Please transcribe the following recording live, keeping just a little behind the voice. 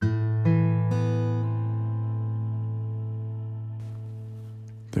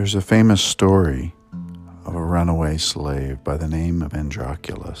There's a famous story of a runaway slave by the name of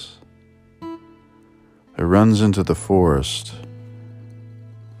Androculus who runs into the forest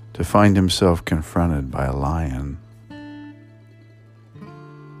to find himself confronted by a lion.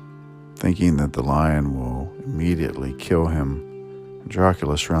 Thinking that the lion will immediately kill him,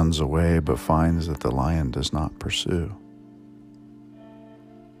 Androculus runs away but finds that the lion does not pursue.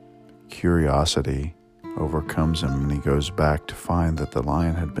 Curiosity overcomes him and he goes back to find that the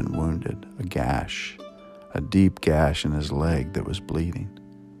lion had been wounded, a deep gash in his leg that was bleeding.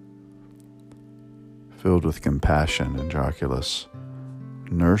 Filled with compassion, Androculus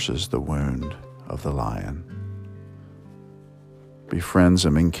nurses the wound of the lion, befriends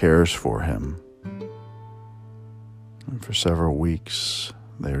him and cares for him. And for several weeks,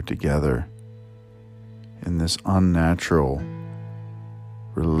 they are together in this unnatural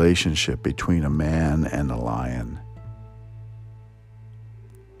relationship between a man and a lion.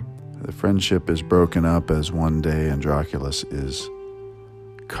 The friendship is broken up as one day Androculus is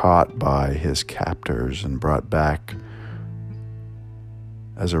caught by his captors and brought back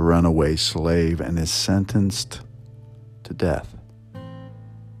as a runaway slave and is sentenced to death.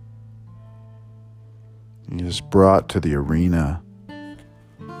 He is brought to the arena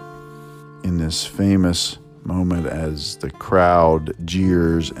in this famous moment as the crowd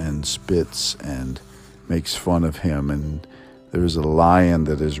jeers and spits and makes fun of him, and there's a lion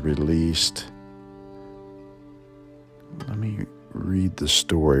that is released. Let me read the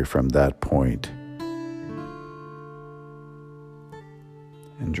story from that point.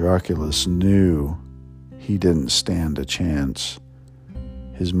 Androculus knew he didn't stand a chance.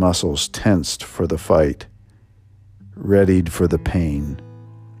 His muscles tensed for the fight, readied for the pain.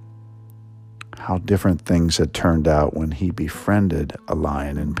 How different things had turned out when he befriended a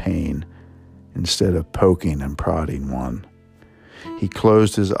lion in pain instead of poking and prodding one. He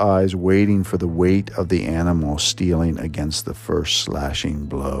closed his eyes, waiting for the weight of the animal stealing against the first slashing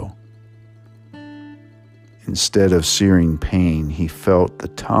blow. Instead of searing pain, he felt the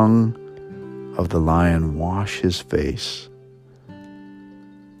tongue of the lion wash his face.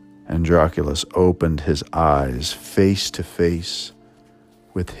 Androculus opened his eyes face to face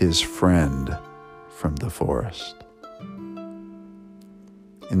with his friend from the forest.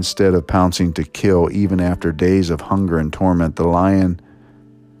 Instead of pouncing to kill, even after days of hunger and torment, the lion,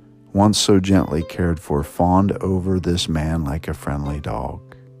 once so gently cared for, fawned over this man like a friendly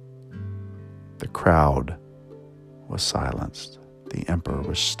dog. The crowd was silenced. The emperor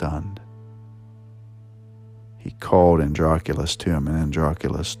was stunned. He called Androculus to him, and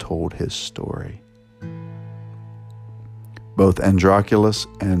Androculus told his story. Both Androculus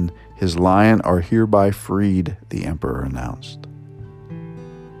and his lion are hereby freed, the emperor announced.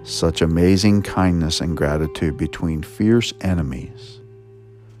 Such amazing kindness and gratitude between fierce enemies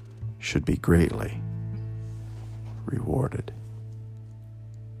should be greatly rewarded.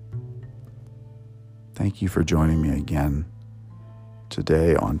 Thank you for joining me again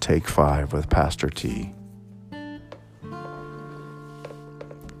today on Take 5 with Pastor T.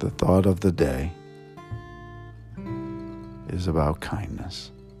 The thought of the day is about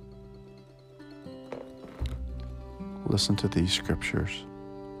kindness. Listen to these scriptures.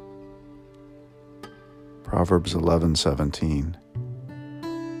 Proverbs 11:17.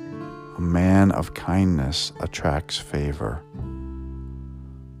 A man of kindness attracts favor,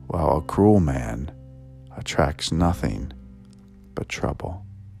 while a cruel man attracts nothing but trouble.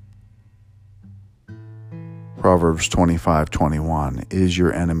 Proverbs 25:21. Is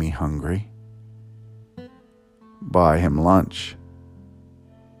your enemy hungry? Buy him lunch.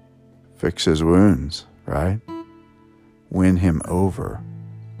 Fix his wounds, right? Win him over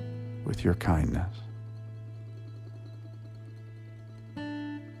with your kindness.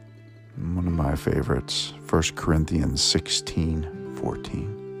 One of my favorites, 1 Corinthians 16:14.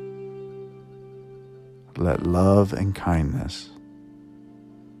 Let love and kindness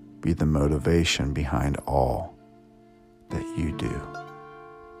be the motivation behind all that you do.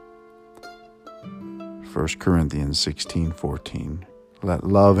 1 Corinthians 16:14. Let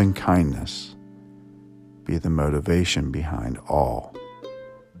love and kindness be the motivation behind all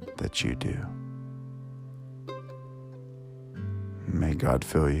that you do. May God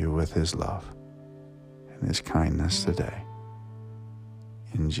fill you with His love and His kindness today.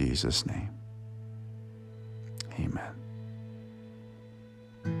 In Jesus' name, amen.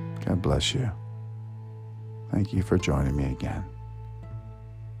 God bless you. Thank you for joining me again,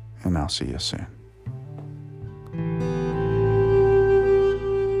 and I'll see you soon.